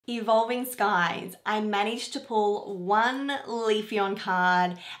Evolving Skies. I managed to pull one Leafeon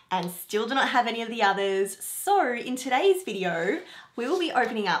card and still do not have any of the others. So in today's video, we will be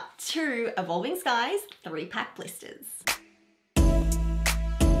opening up 2 Evolving Skies 3-pack blisters.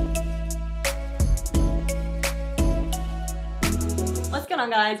 What's going on,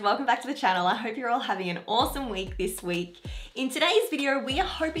 guys? Welcome back to the channel. I hope you're all having an awesome week this week. In today's video, we are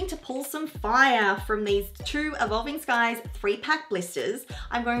hoping to pull some fire from these 2 Evolving Skies 3-pack blisters.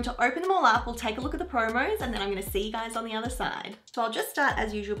 I'm going to open them all up, we'll take a look at the promos, and then I'm going to see you guys on the other side. So I'll just start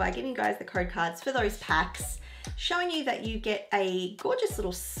as usual by giving you guys the code cards for those packs, showing you that you get a gorgeous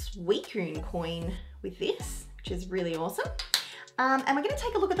little Suicune coin with this, which is really awesome. And we're going to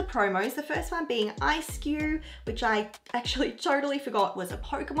take a look at the promos. The first one being Ice-Q, which I actually totally forgot was a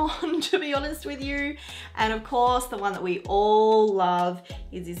Pokemon, to be honest with you. And of course, the one that we all love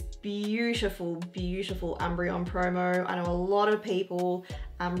is this beautiful, beautiful Umbreon promo. I know a lot of people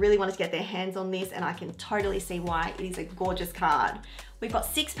really wanted to get their hands on this, and I can totally see why. It is a gorgeous card. We've got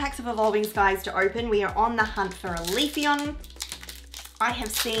 6 packs of Evolving Skies to open. We are on the hunt for a Leafeon. I have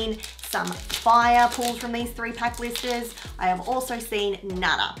seen some fire pulled from these 3-pack blisters. I have also seen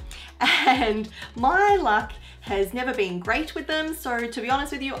nada. And my luck has never been great with them. So to be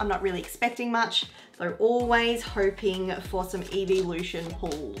honest with you, I'm not really expecting much. So always hoping for some evolution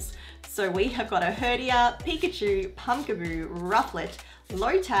pulls. So we have got a Herdia, Pikachu, Pumpkaboo, Rufflet,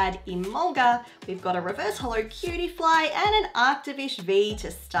 Lotad, Emolga. We've got a reverse holo Cutiefly and an Arctivish V to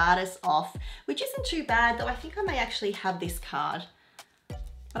start us off, which isn't too bad, though I think I may actually have this card.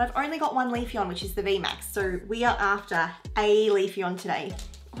 But I've only got one Leafeon, which is the VMAX, so we are after a Leafeon today.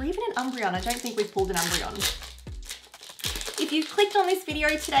 Or even an Umbreon. I don't think we've pulled an Umbreon. If you've clicked on this video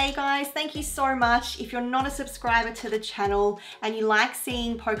today, guys, thank you so much. If you're not a subscriber to the channel and you like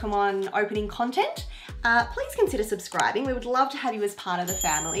seeing Pokemon opening content, please consider subscribing. We would love to have you as part of the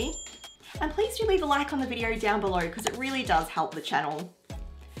family. And please do leave a like on the video down below, because it really does help the channel.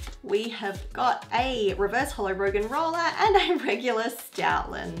 We have got a reverse holo Roggenrola and a regular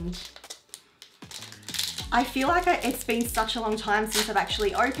Stoutland. I feel like it's been such a long time since I've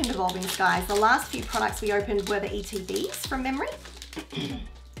actually opened Evolving Skies. The last few products we opened were the ETBs from memory.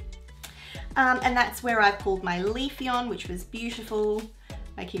 And that's where I pulled my Leafeon, which was beautiful.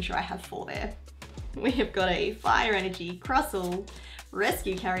 Making sure I have 4 there. We have got a Fire Energy, Crustle,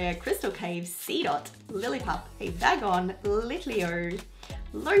 Rescue Carrier, Crystal Cave, Seedot, Lillipup, a Vagon, Litleo,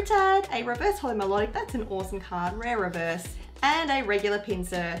 Lotad, a reverse holo Melodic, that's an awesome card, rare reverse, and a regular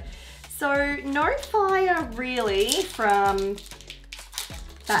Pinsir. So no fire really from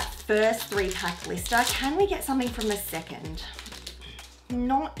that first 3-pack blister. Can we get something from the second?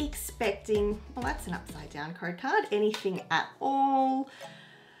 Not expecting, well, that's an upside down code card, anything at all.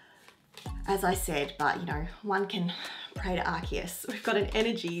 As I said, but you know, one can pray to Arceus. We've got an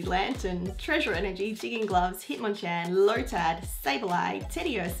Energy, Lantern, Treasure Energy, Digging Gloves, Hitmonchan, Lotad, Sableye,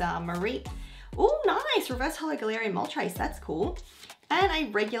 Teddiursa, Mareep. Oh, nice! Reverse Holo Galarian Moltres, that's cool. And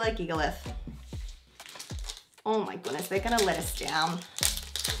a regular Gigalith. Oh my goodness, they're gonna let us down.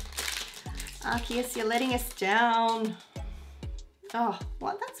 Arceus, you're letting us down. Oh,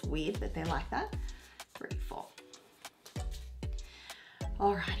 what? That's weird that they're like that. 3, 4.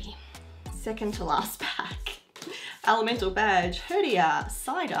 Alrighty. Second to last pack. Elemental Badge, Herdia,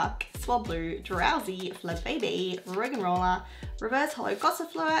 Psyduck, Swablu, Drowsy, Flabébé, Roggenrola, Reverse Holo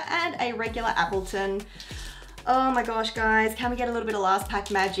Gossifleur, and a regular Appleton. Oh my gosh, guys, can we get a little bit of last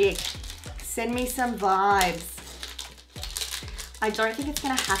pack magic? Send me some vibes. I don't think it's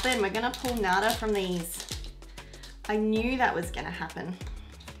gonna happen. We're gonna pull nada from these. I knew that was gonna happen.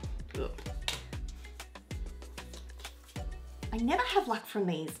 Ugh. I never have luck from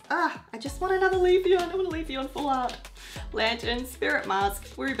these. I just want another Leafeon. I want a Leafeon full art. Lantern, Spirit Mask,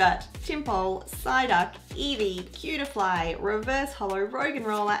 Woobat, Timpole, Psyduck, Eevee, Cutiefly, Reverse Holo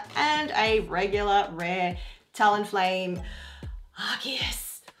Roggenrola, and a regular rare Talonflame.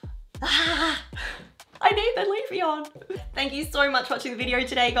 Arceus. I need the Leafeon. Thank you so much for watching the video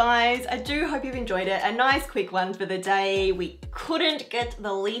today, guys. I do hope you've enjoyed it. A nice quick one for the day. We couldn't get the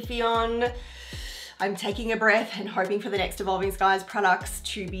Leafeon. I'm taking a breath and hoping for the next Evolving Skies products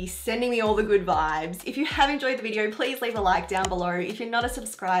to be sending me all the good vibes. If you have enjoyed the video, please leave a like down below. If you're not a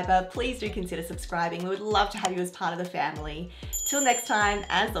subscriber, please do consider subscribing. We would love to have you as part of the family. Till next time,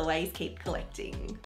 as always, keep collecting.